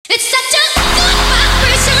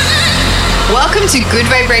Welcome to Good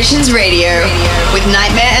Vibrations Radio with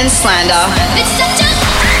Nightmare and Slander.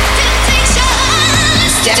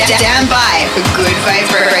 Stand by for Good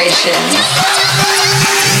Vibrations.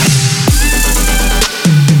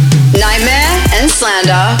 Nightmare and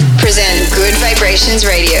Slander present Good Vibrations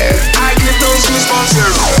Radio. I get those goosebumps.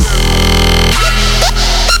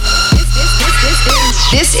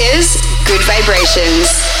 This is Good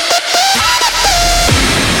Vibrations.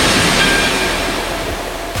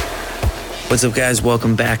 What's up, guys?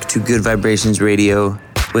 Welcome back to Good Vibrations Radio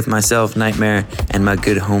with myself, Nightmare, and my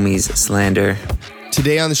good homies, Slander.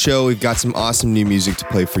 Today on the show, we've got some awesome new music to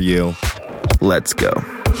play for you. Let's go.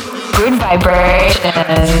 Good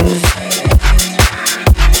Vibrations.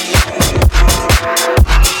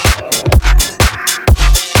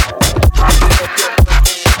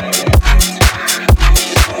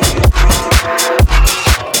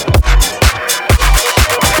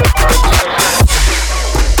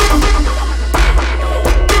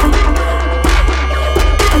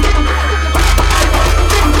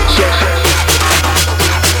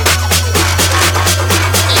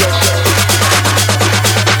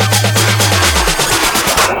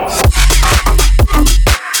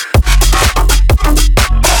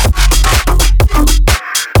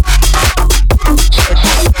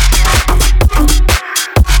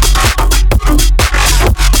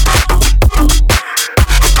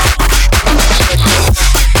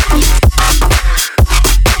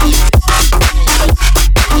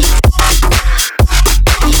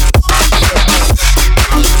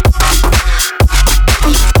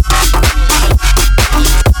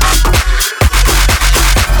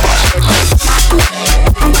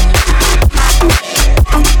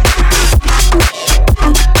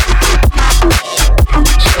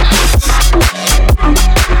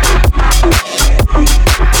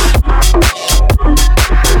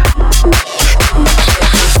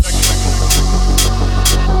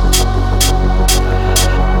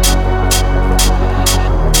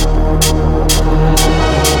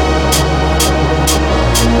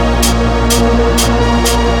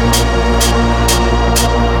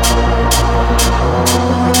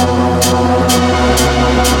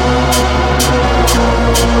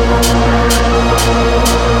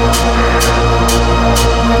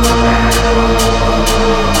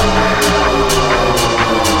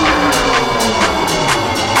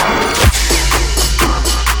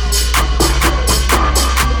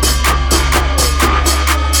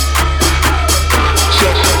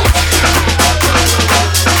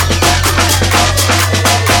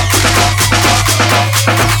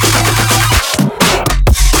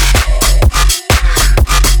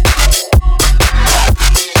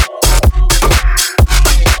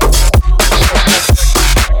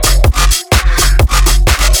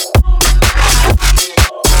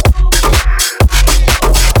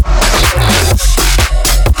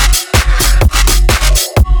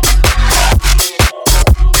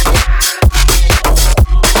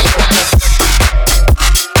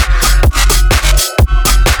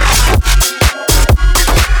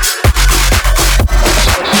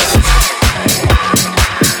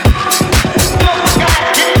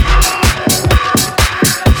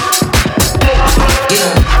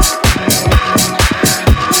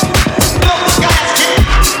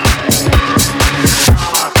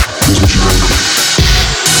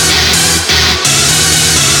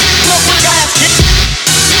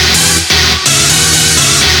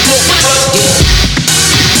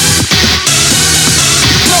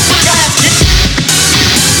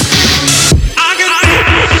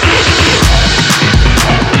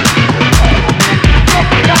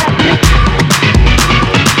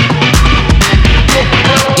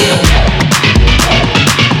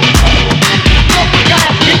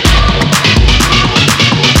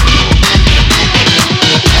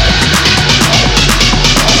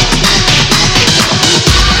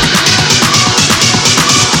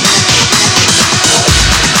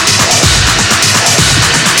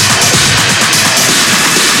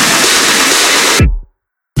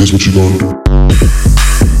 That's what you gonna do.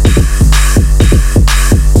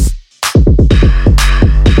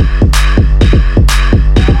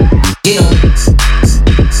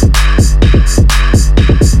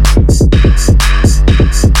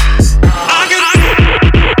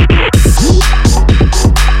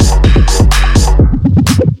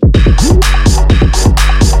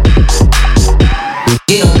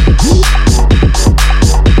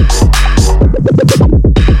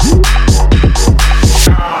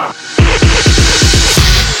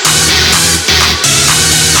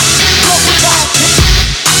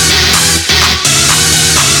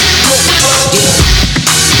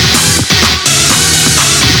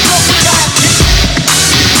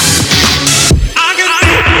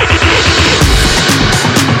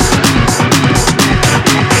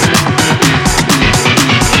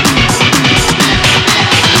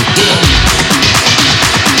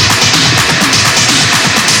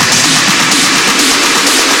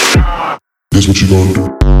 That's what you gonna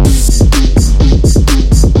do.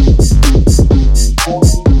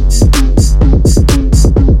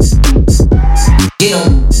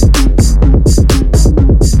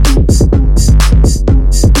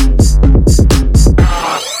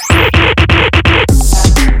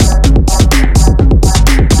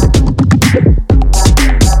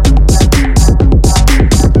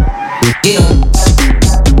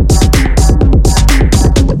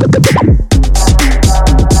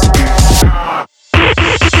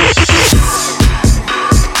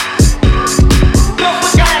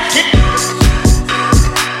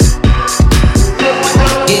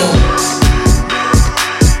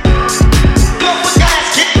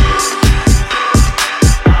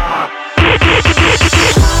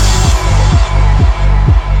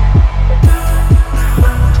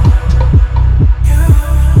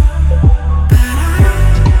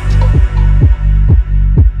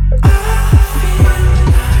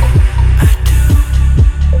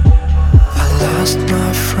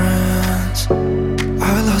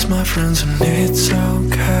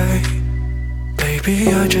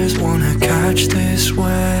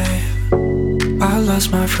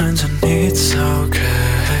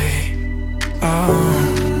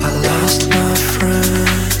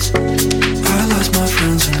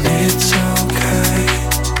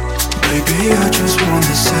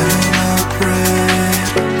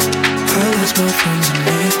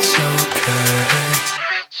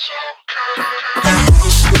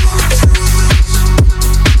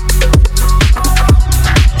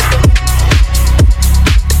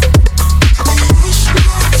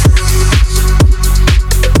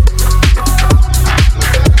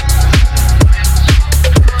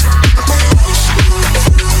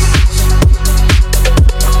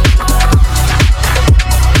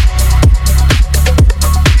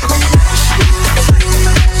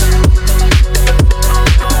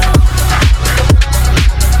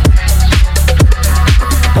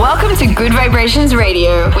 Good Vibrations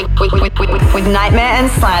Radio with Nightmare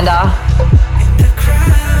and Slander.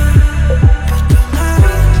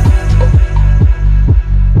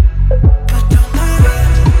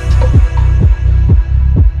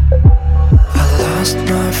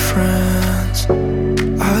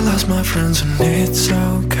 my friends and it's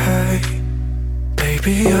okay.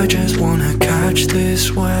 Baby, I just wanna catch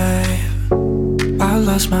this wave. I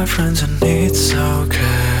lost my friends and it's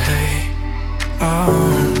okay.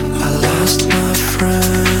 Oh, I lost my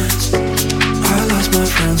friends. I lost my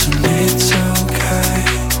friends and it's okay.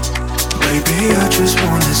 Baby, I just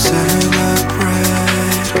wanna celebrate.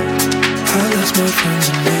 I lost my friends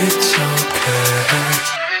and it's okay.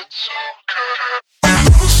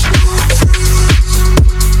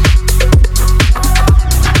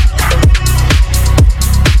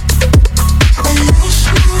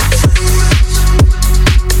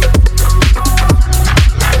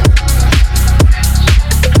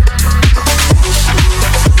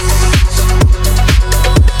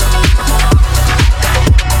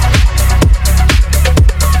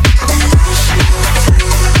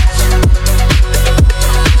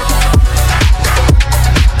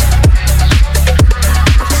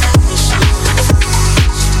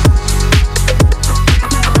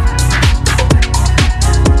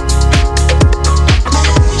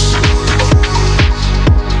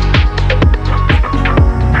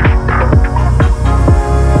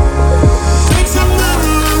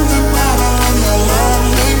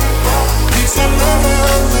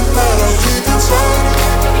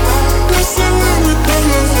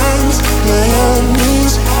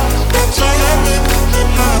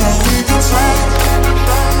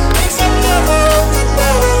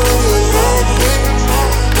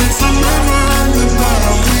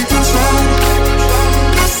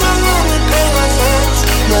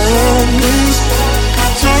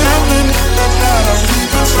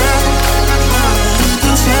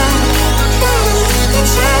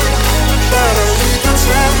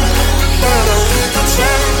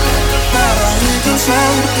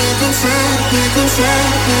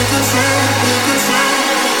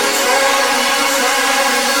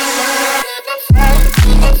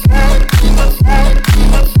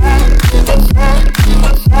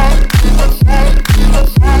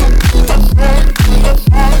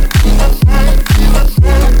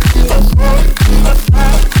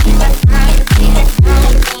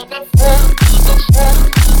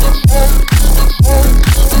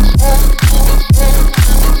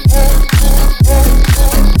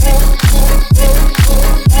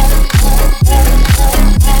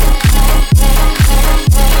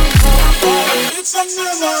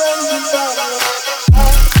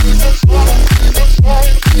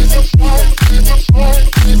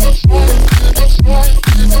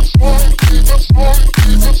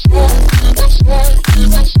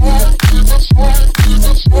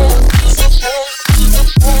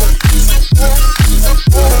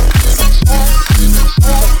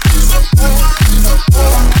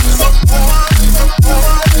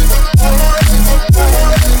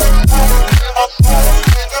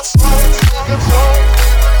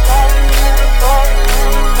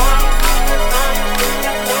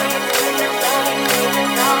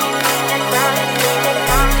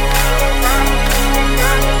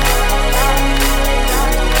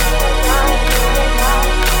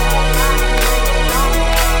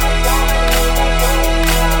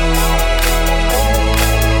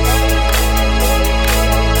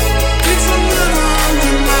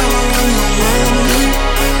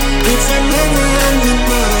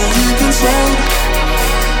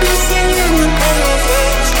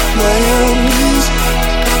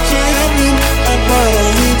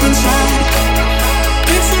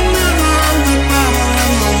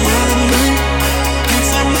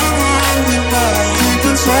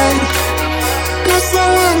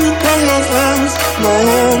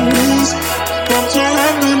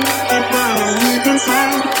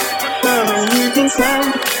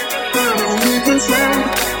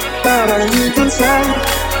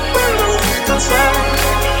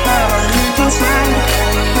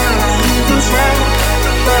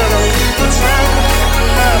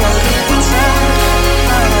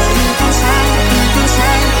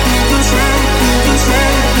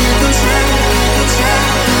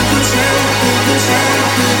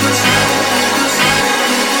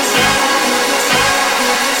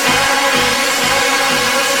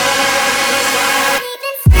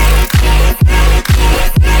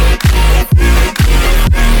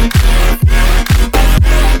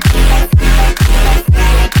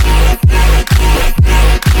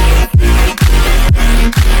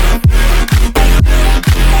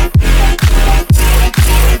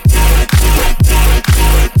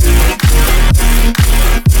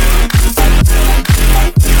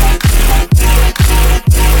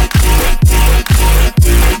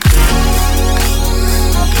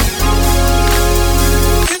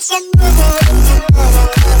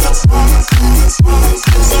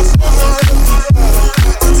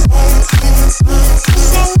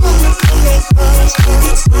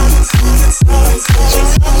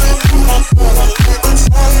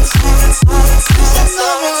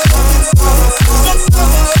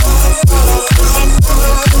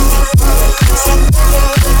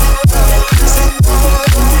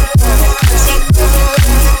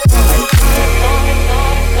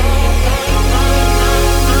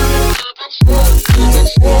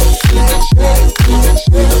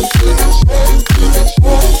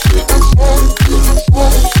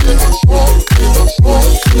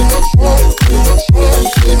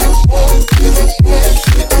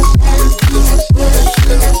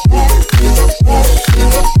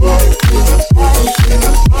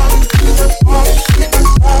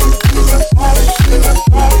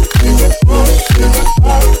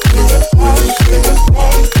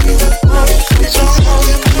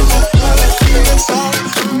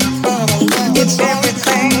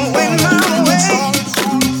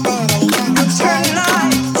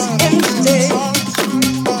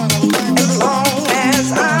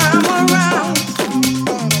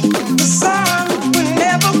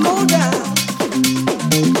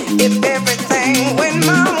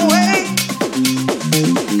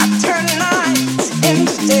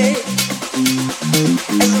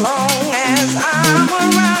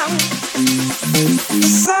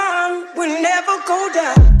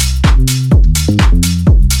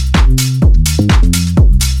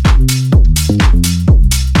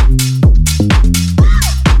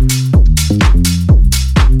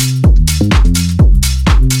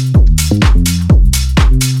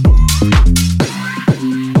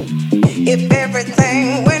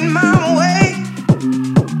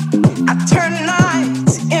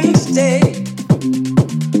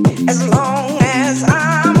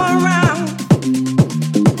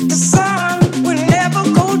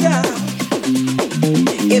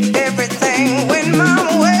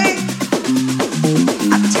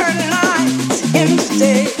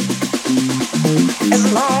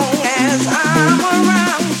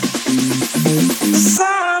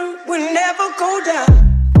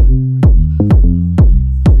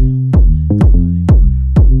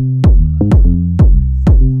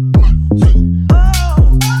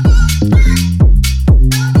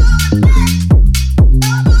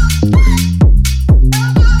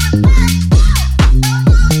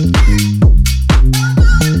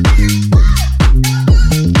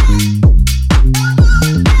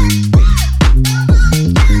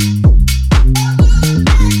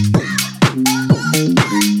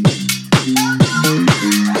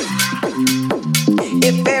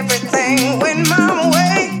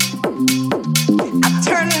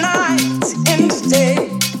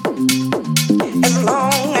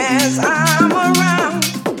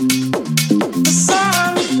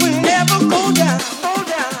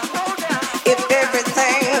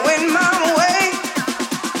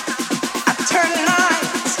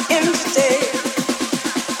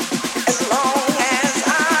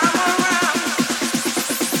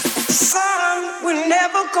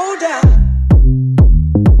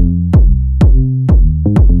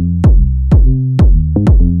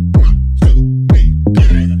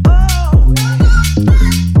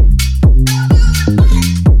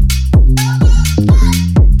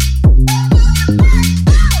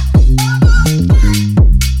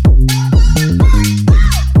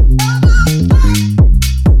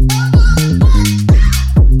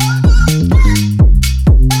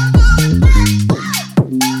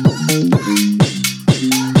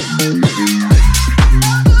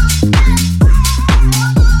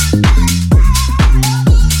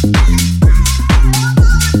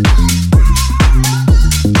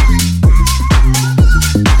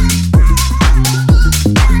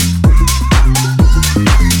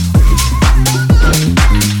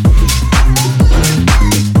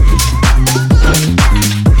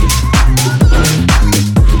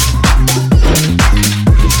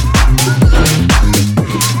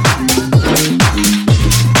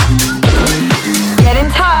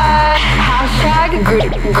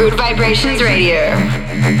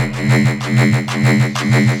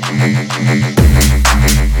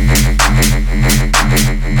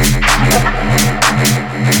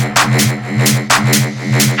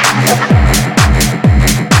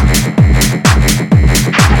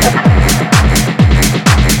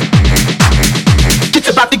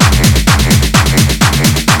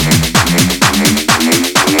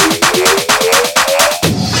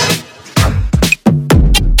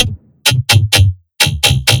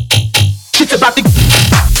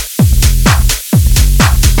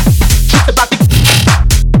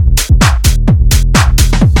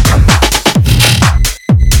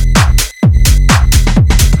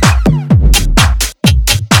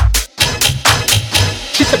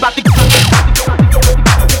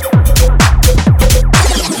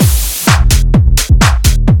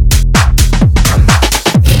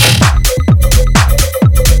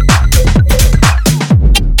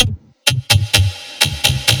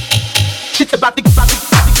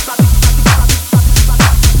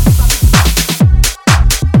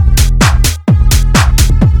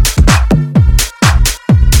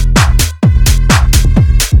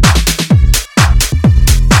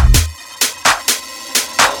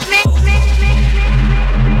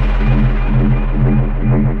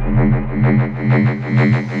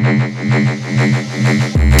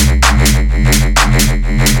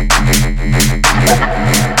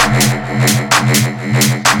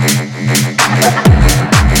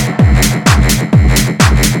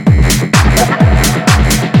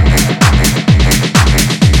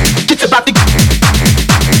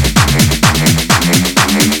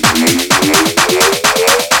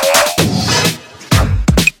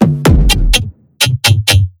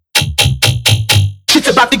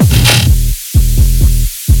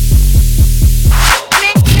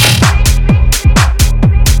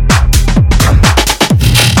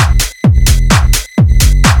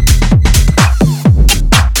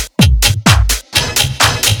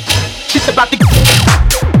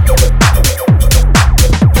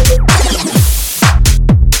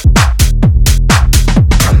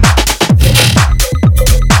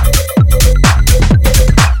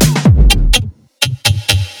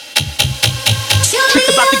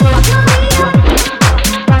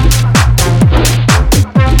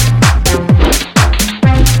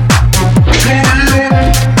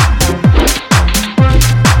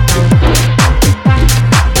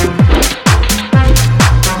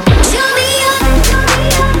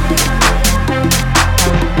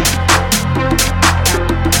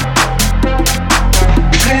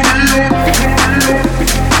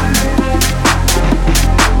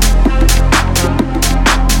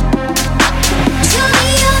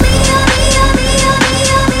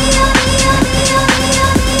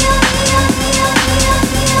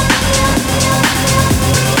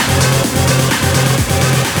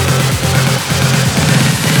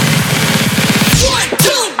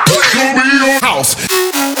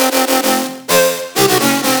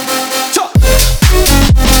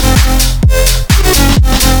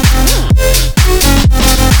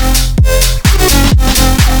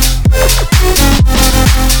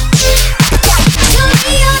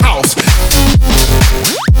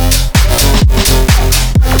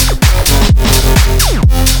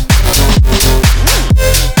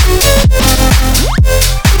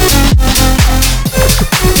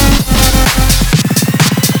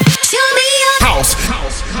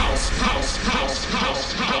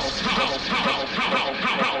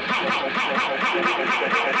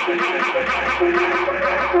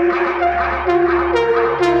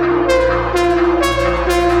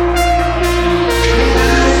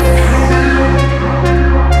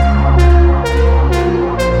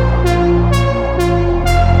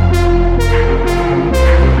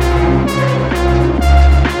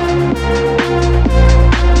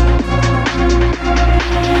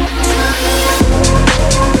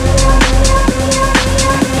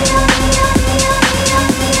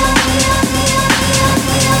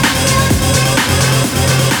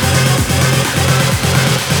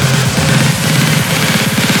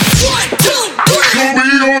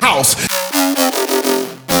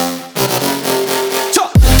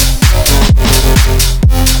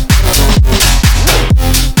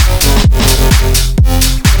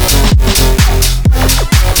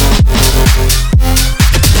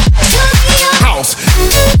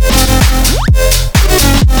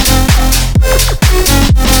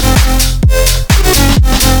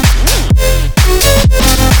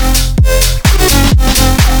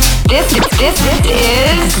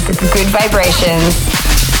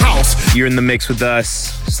 You're in the mix with us,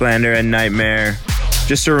 Slander and Nightmare.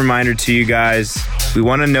 Just a reminder to you guys, we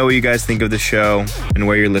want to know what you guys think of the show and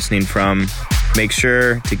where you're listening from. Make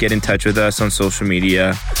sure to get in touch with us on social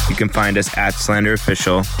media. You can find us at Slander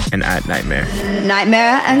Official and at Nightmare.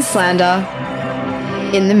 Nightmare and Slander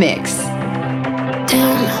in the mix.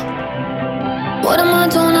 Damn, what am I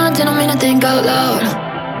doing? I didn't mean to think out loud.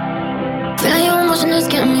 Feeling your emotion is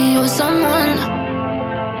getting me with someone.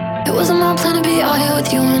 It wasn't my plan to be out here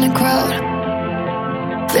with you in the crowd.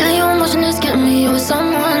 Feeling your emotion is getting me with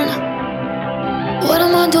someone. What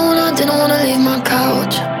am I doing? I didn't wanna leave my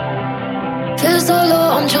couch. Feeling so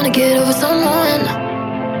low, I'm trying to get over someone.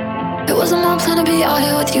 It wasn't my plan to be out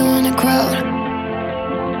here with you in the crowd.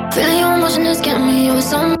 Feeling your emotion is getting me with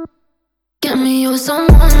someone. Get me with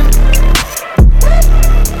someone.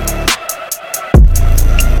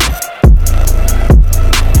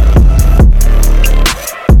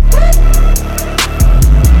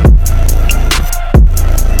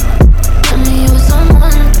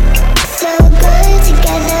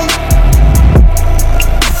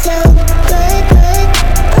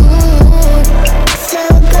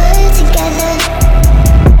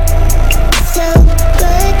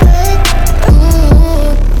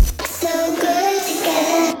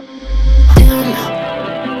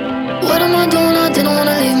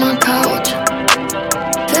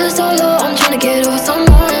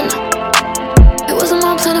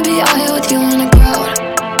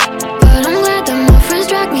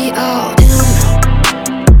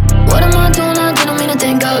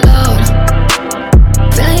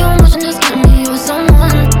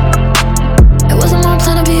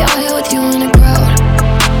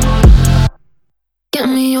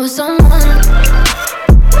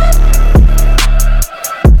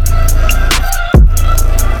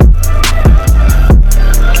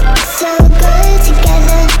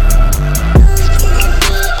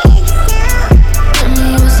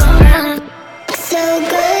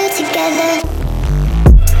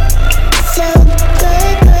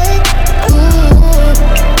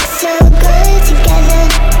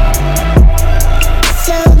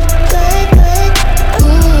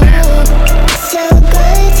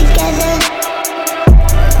 Together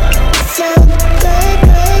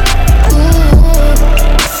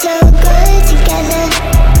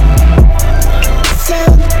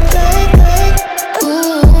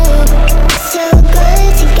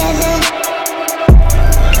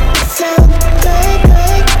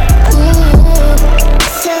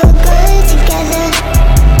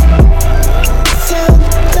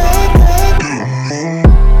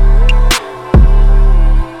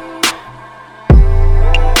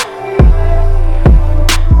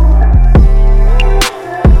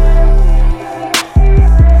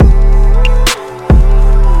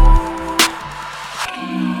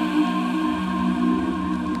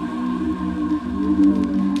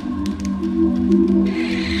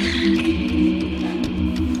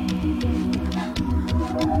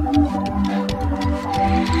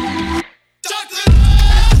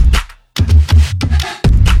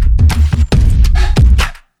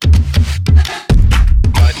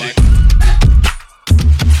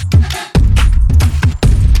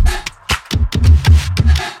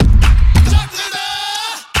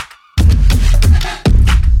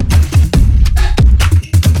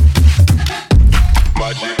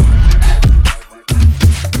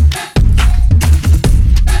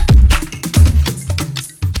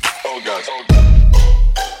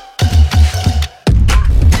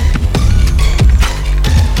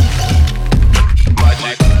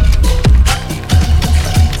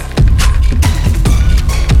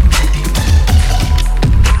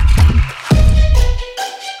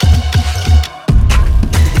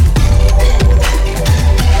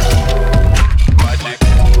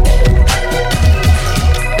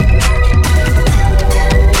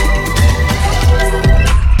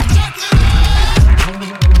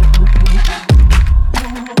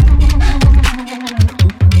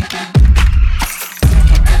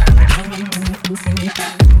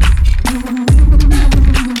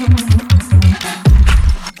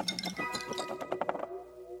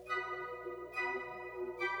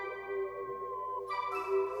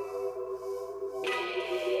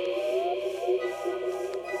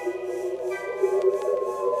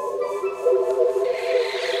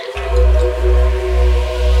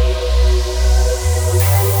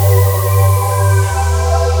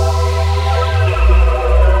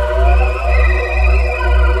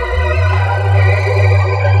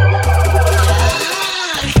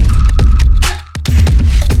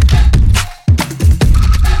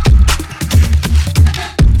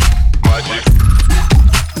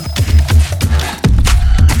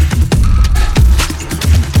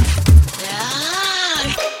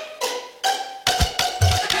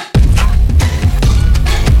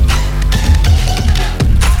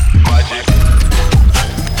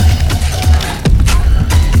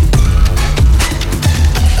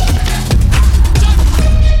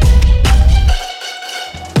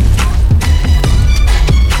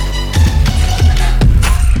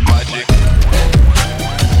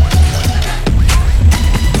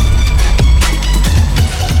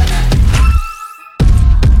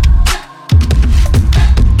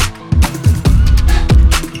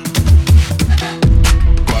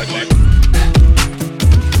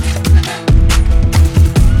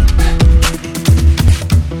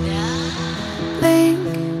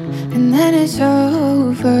and it's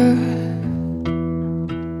over.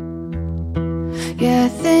 Yeah, I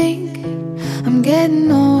think I'm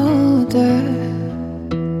getting older,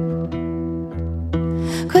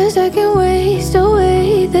 'cause I can waste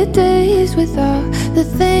away the days without the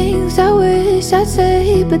things I wish I'd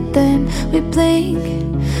say. But then we blink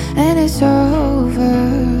and it's over.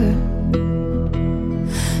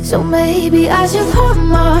 So maybe I should put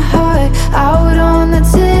my heart out on the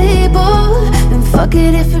table and fuck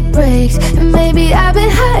it if it breaks. And maybe I've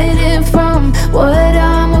been hiding from what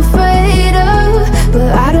I'm afraid of, but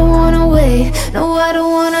I don't wanna wait. No, I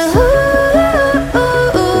don't wanna.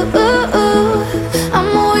 I'm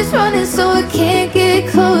always running so I can't get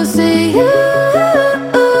close to you.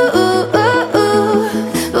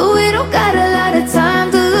 But we don't got a lot of time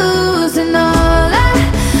to lose, and all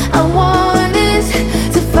I want is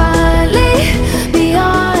to finally be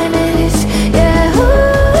honest. Yeah,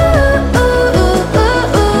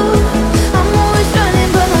 I'm always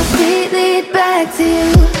running, but my feet lead back to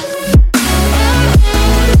you.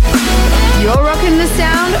 You're rocking the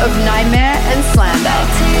sound of Nightmare and Slander.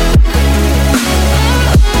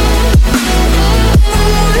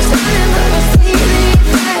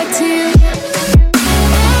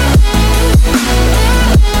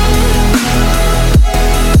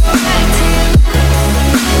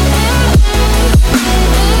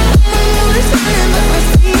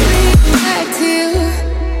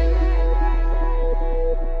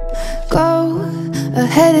 Go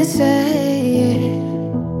ahead and say it.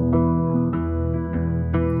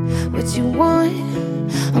 What you want,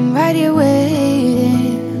 I'm right here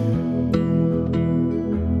waiting.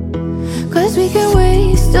 'Cause we can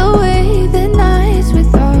waste away the nights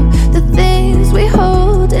without the things we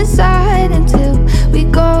hold inside until we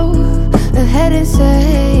go ahead and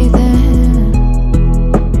say them.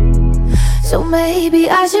 So maybe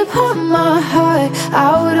I should put my heart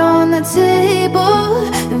out on the table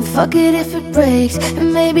and fuck it if it breaks. And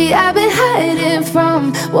maybe I've been hiding from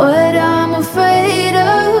what I'm afraid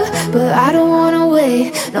of, but I don't wanna wait.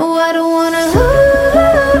 No, I don't wanna.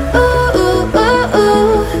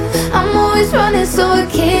 I'm always running so I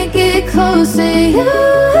can't get close to you.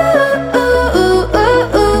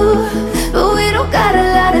 But we don't got a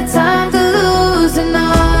lot of time to lose, and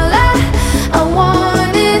all I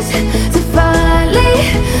want is to finally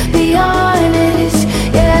be honest.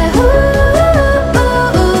 Yeah,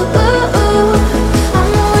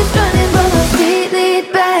 I'm always running, but my feet lead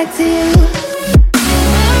back to you.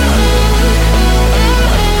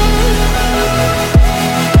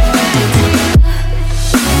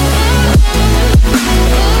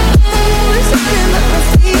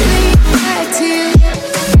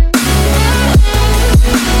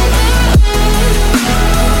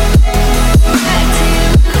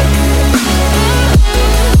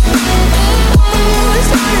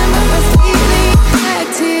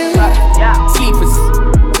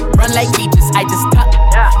 I just cut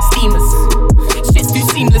steamers. Shit's too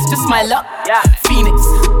seamless, just my luck. Phoenix,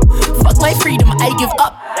 fuck my freedom, I give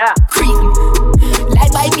up. Cretin,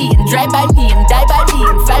 lie by me and drive by me and die by me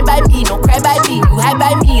and fly by me, don't cry by me, you hide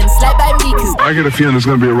by me and slide by me. 'Cause I get a feeling it's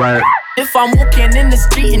gonna be a riot. if I'm walking in the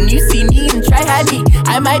street and you see me and try hide me,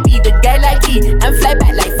 I might be the guy like E and fly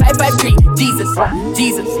back like 553. Jesus,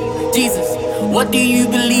 Jesus, Jesus, what do you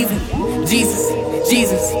believe in? Jesus,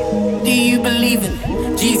 Jesus, do you believe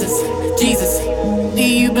in? Jesus, Jesus, do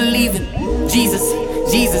you believe in? Jesus,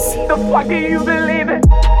 Jesus, the fuck do you believe in?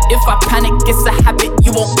 If I panic, it's a habit,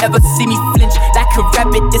 you won't ever see me flinch. Like a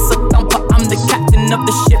rabbit, it's a thumper, I'm the captain of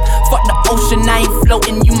the ship. Fuck the ocean, I ain't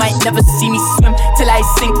floating, you might never see me swim. Till I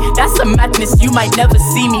sink, that's a madness, you might never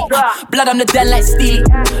see me. Blood on the den like Steely,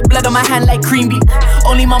 blood on my hand like cream bee.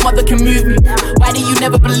 Only my mother can move me, why do you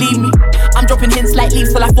never believe me? I'm dropping hints like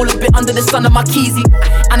leaves till I fall a bit under the sun of my keezy.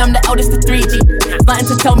 And I'm the eldest of 3G, nothing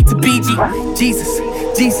to tell me to BG. Jesus,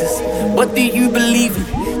 Jesus, what do you believe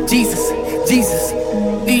in? Jesus, Jesus,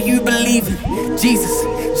 do you believe in? Jesus,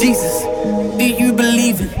 Jesus, do you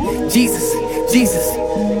believe in? Jesus, Jesus,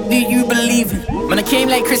 do you believe in? Man, I came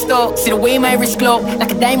like Crystal, see the way my wrist glow.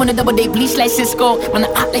 Like a dime on a double day, bleach like Cisco. Man, I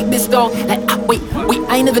act like this though, like wait,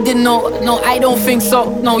 I never did no, I don't think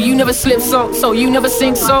so. No, you never slip so you never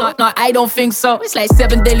sink so. No, I don't think so. It's like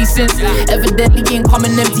 7 deadly sins, evidently income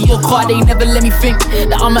and empty your car. They never let me think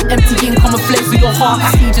that I'm an empty income and flex with your heart.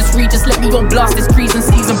 I see, just read, just let me go blast this trees and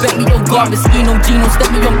season, bet me your garbage. Eno, Gino,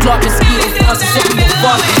 step me on Clark, this ski is fast, set me on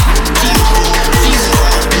fast. Jesus,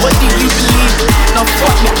 what do you believe? Now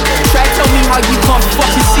fuck me, try tell me how you can't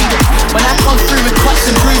fucking see it. When I come through with cuts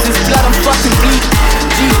and bruises, blood I'm fucking bleeding.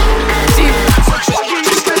 Jesus,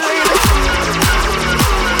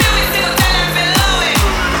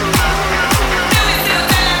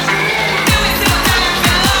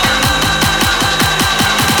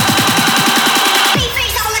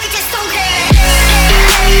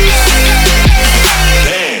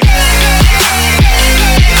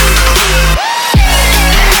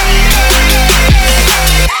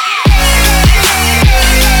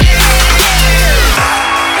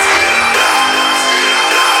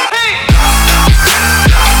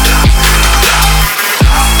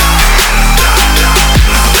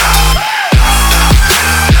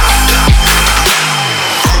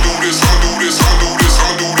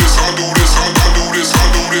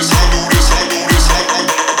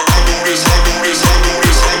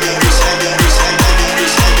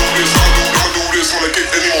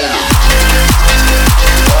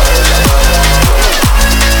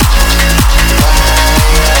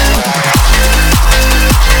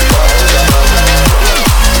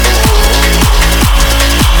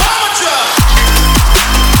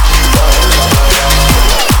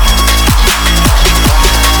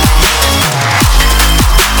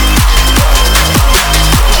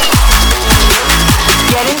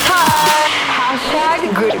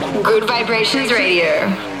 Vibrations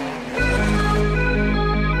Radio.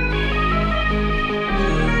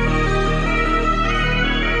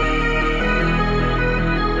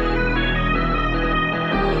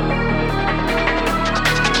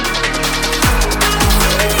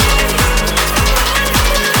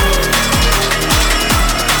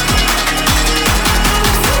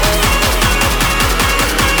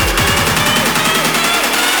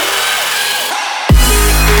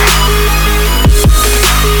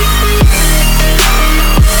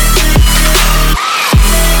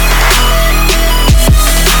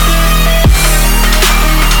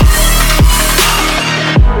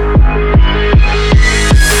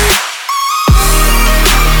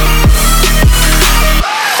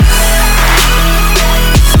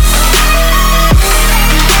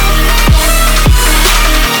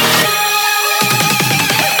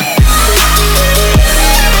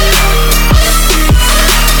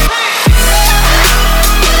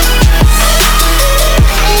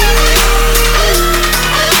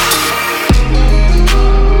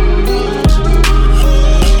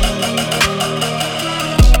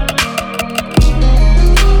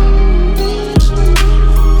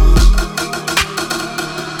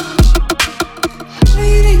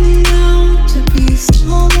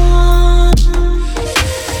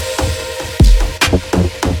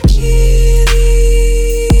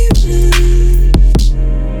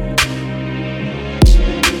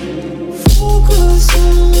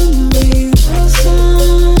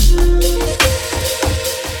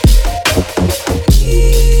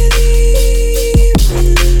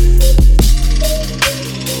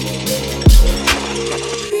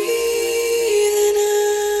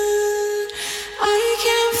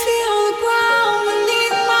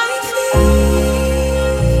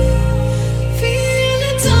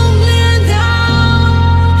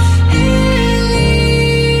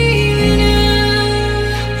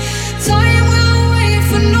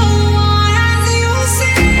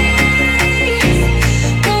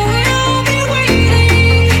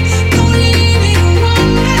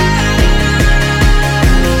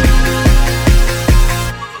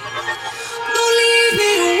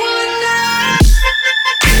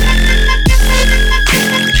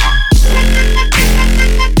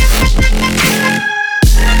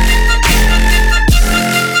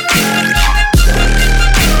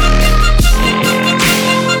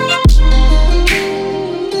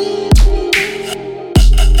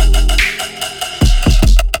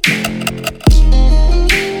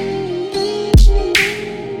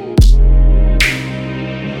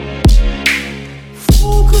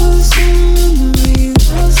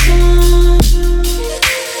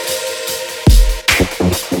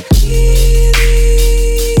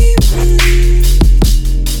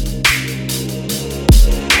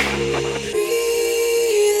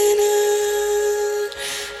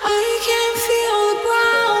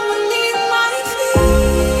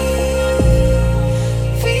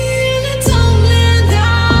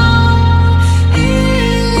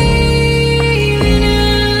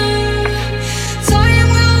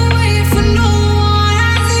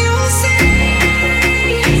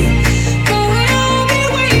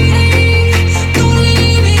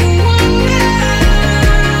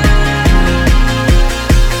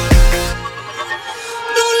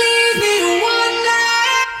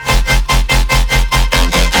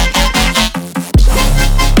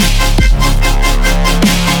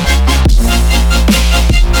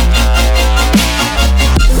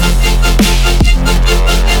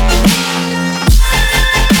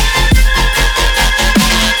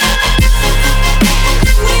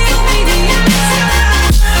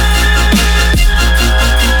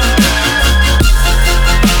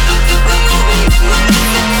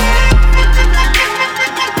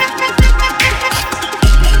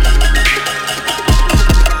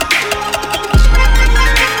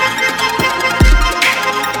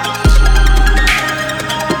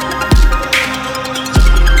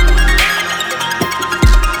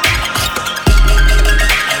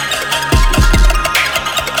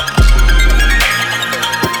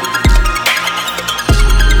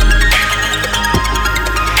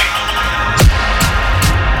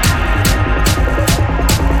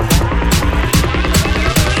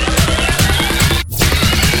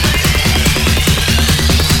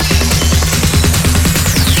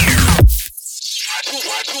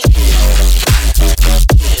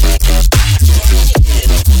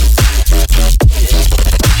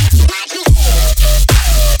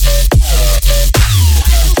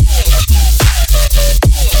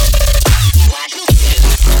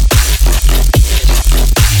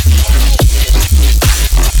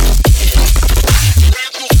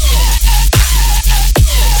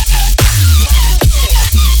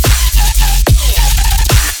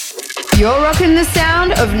 You're rocking the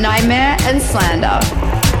sound of Nightmare and Slander.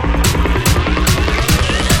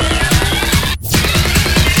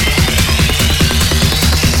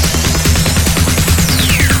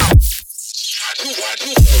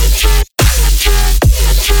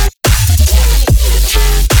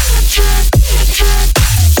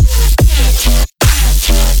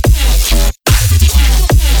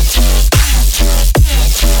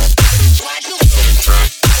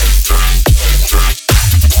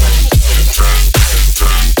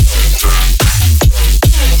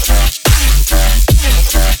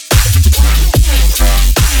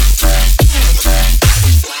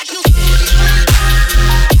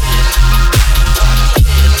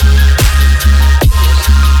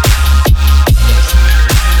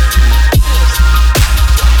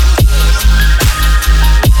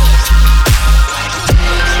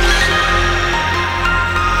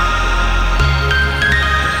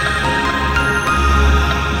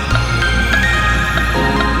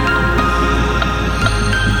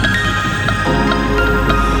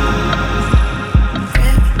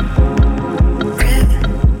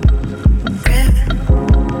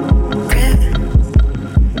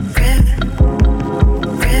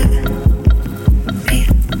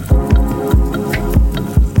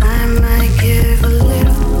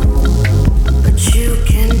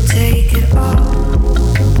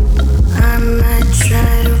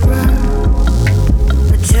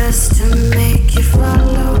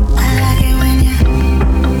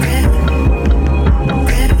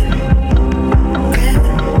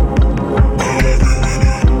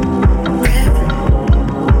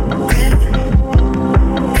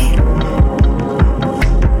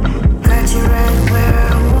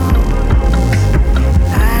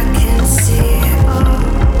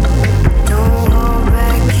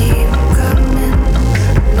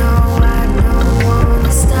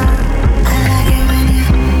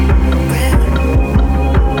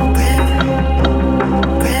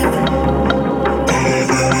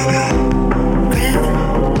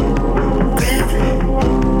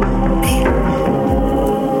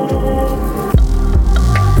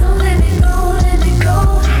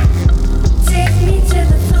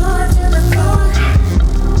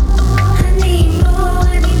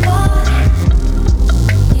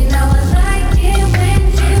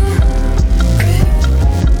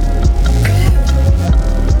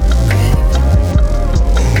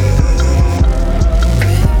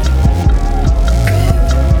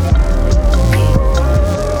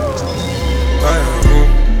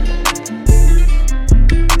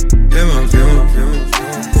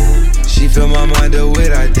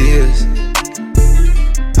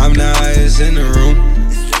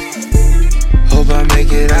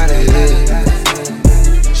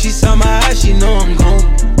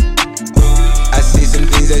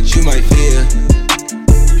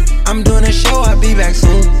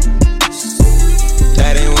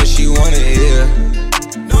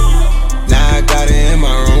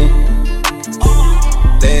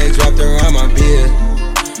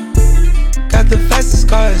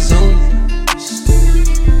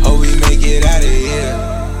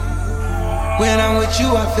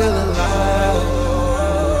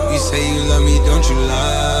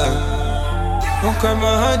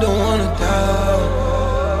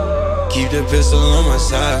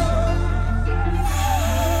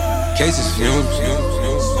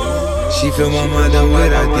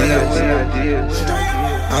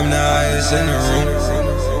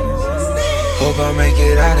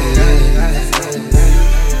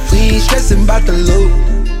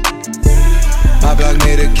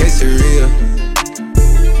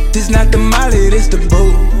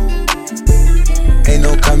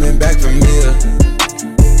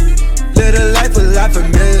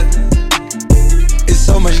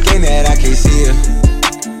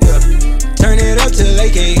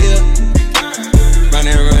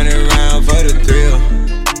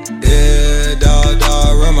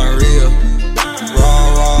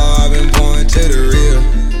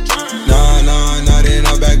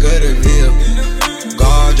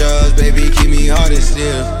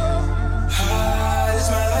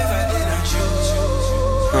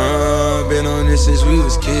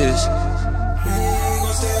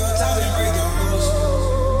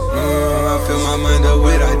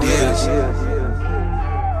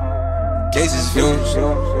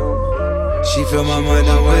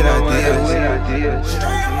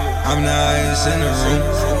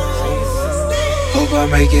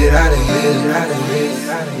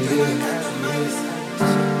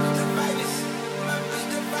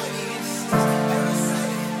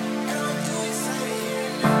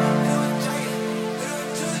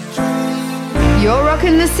 You're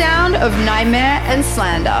rocking the sound of Nightmare and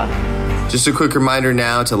Slander. Just a quick reminder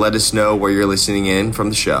now to let us know where you're listening in from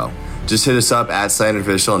the show. Just hit us up at Slander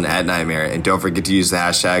Official and at Nightmare, and don't forget to use the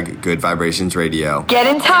hashtag Good Vibrations Radio. Get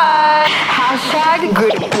in touch. Hashtag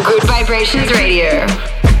Good Vibrations Radio.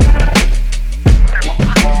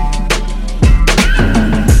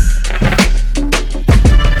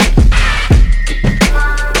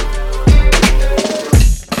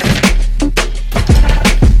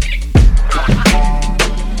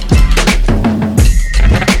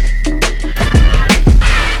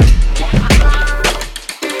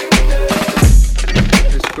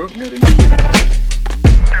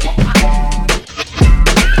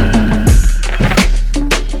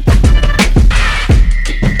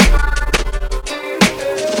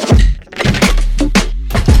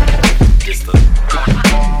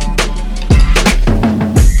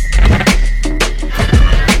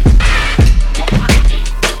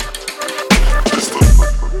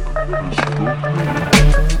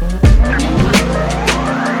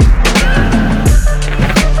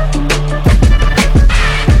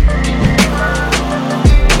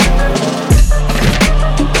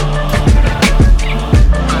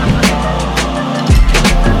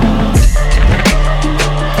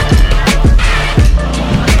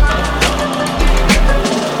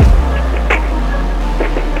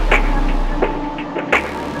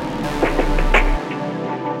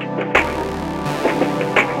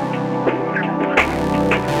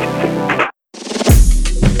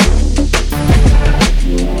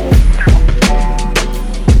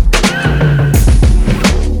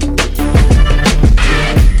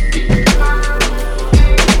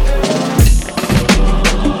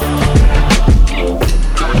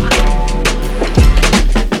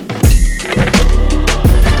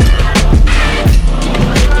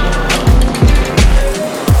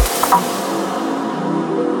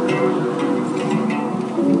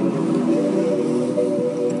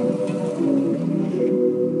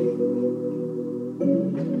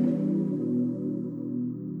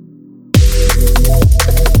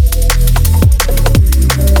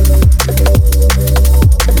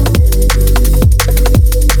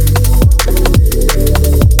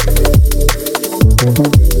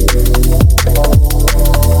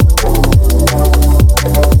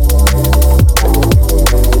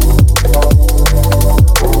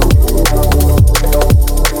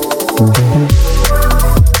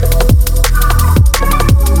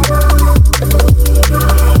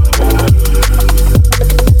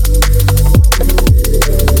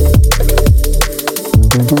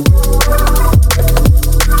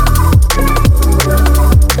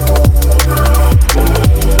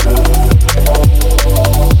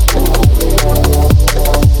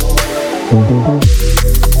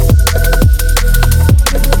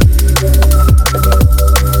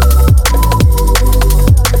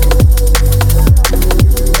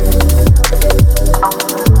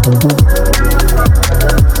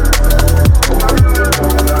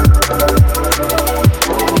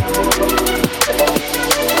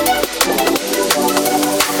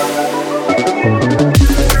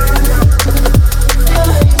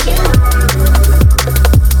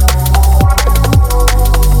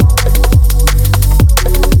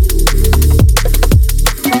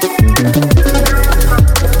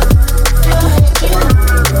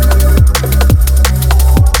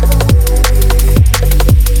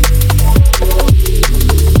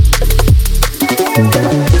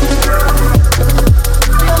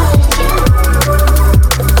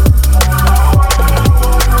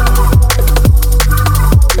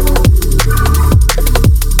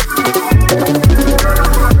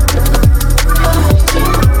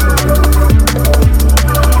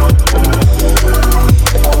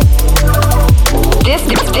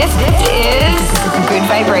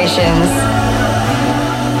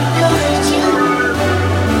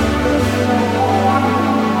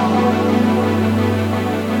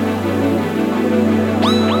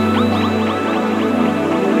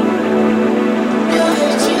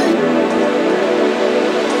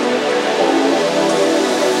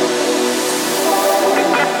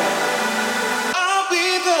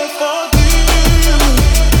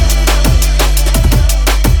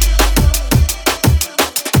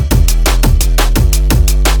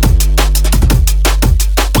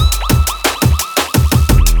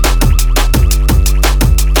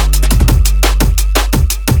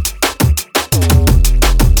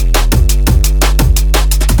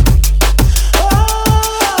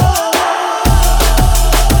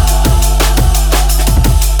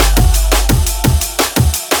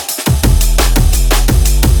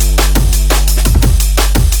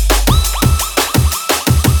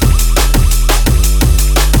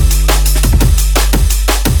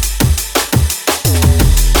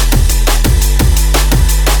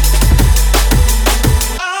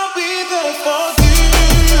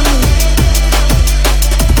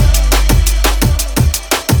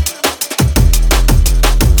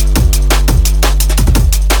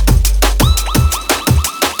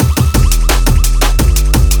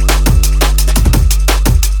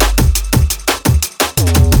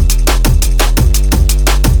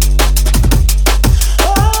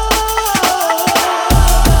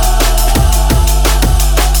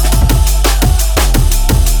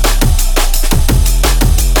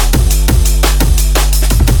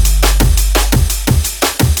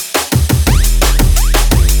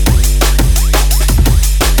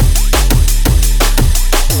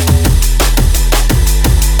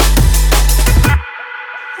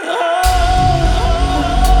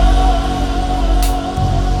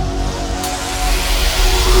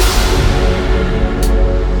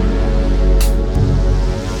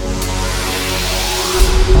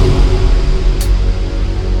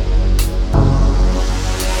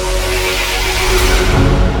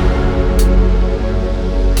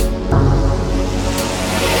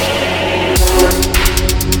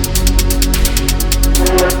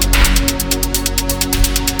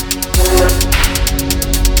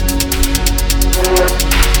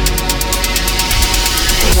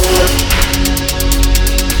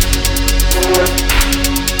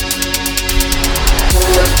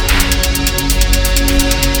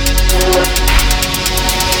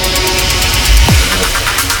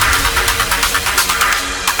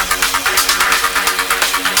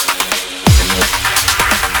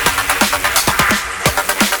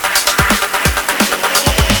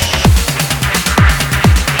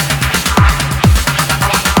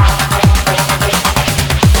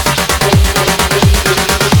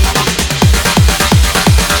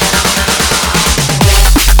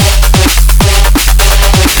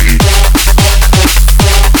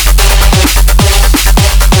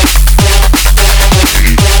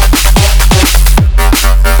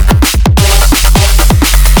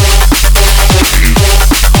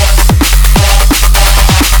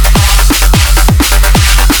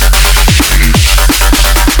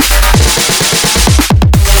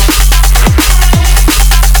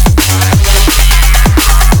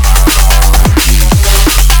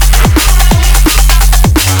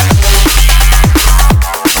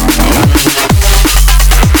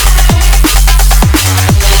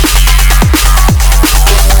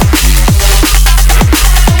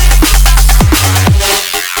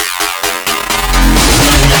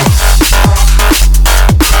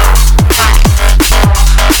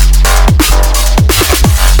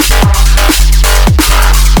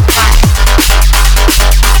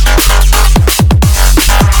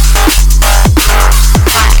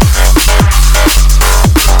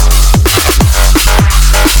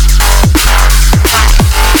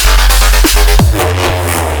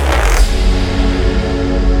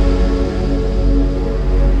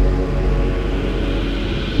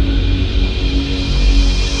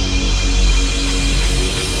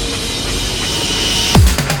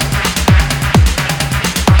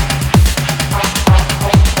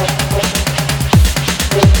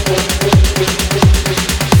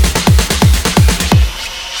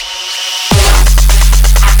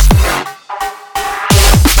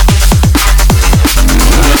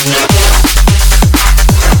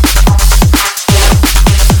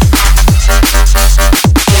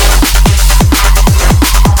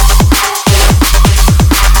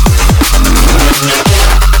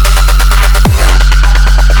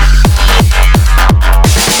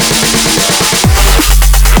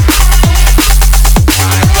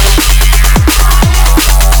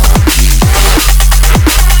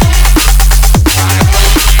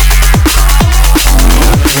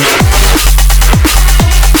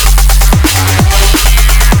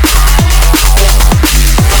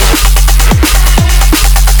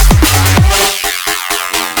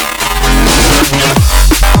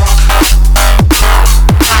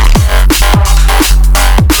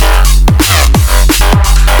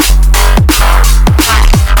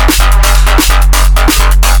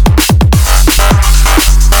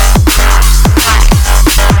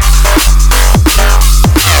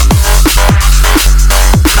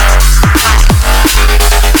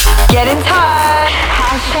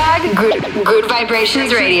 Hashtag Good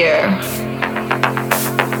Vibrations Radio.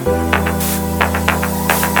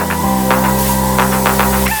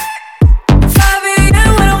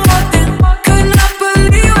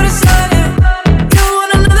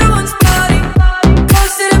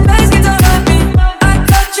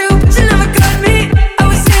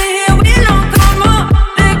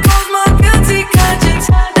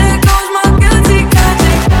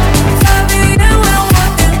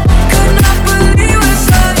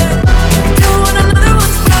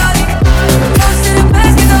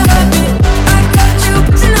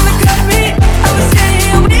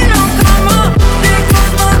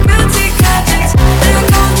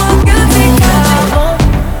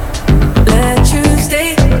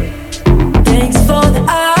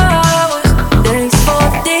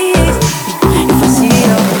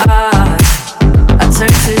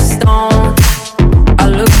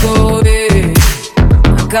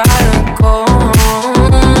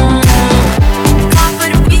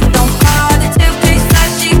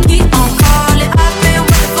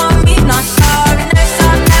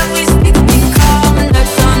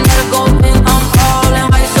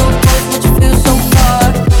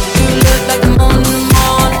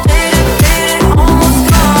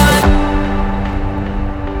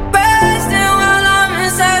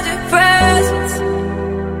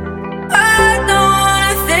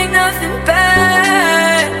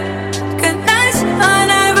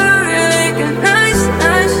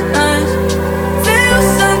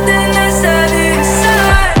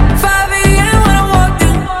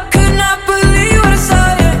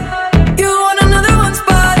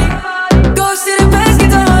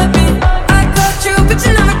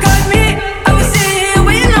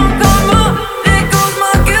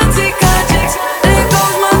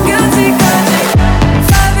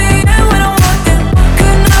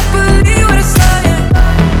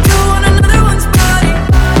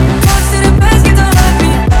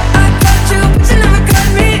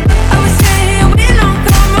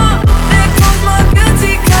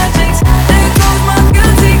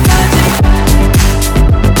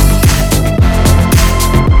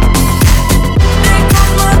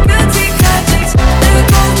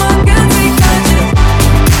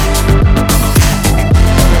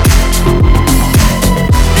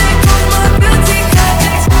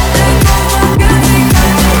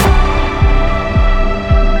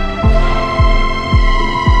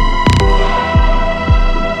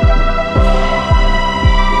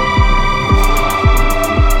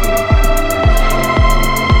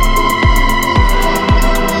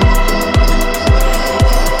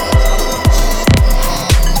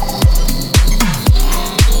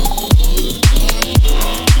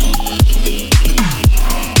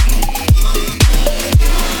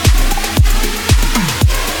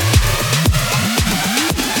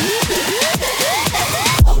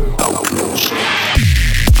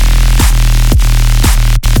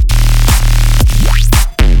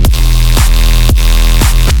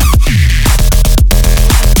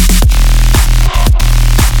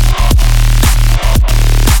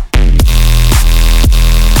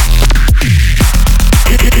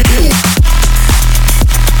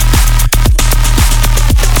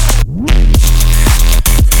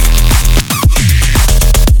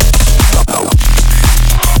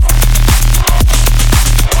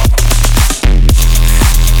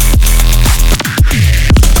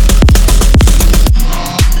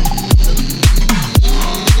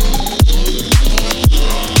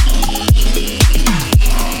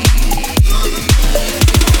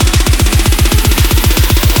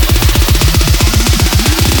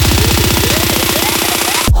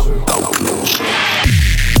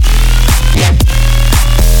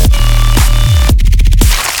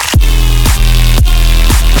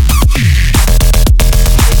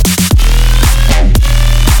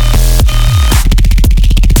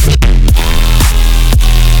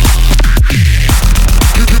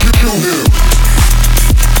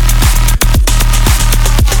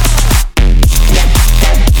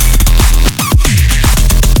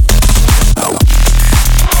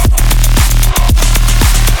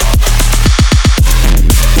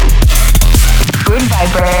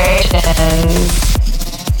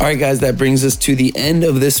 All right, guys, that brings us to the end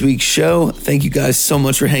of this week's show. Thank you guys so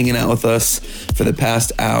much for hanging out with us for the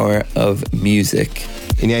past hour of music.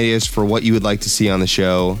 Any ideas for what you would like to see on the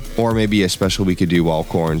show, or maybe a special we could do while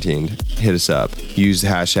quarantined, hit us up. Use the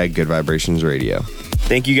hashtag Good Vibrations Radio.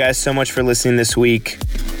 Thank you guys so much for listening this week.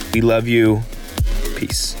 We love you.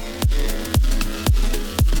 Peace.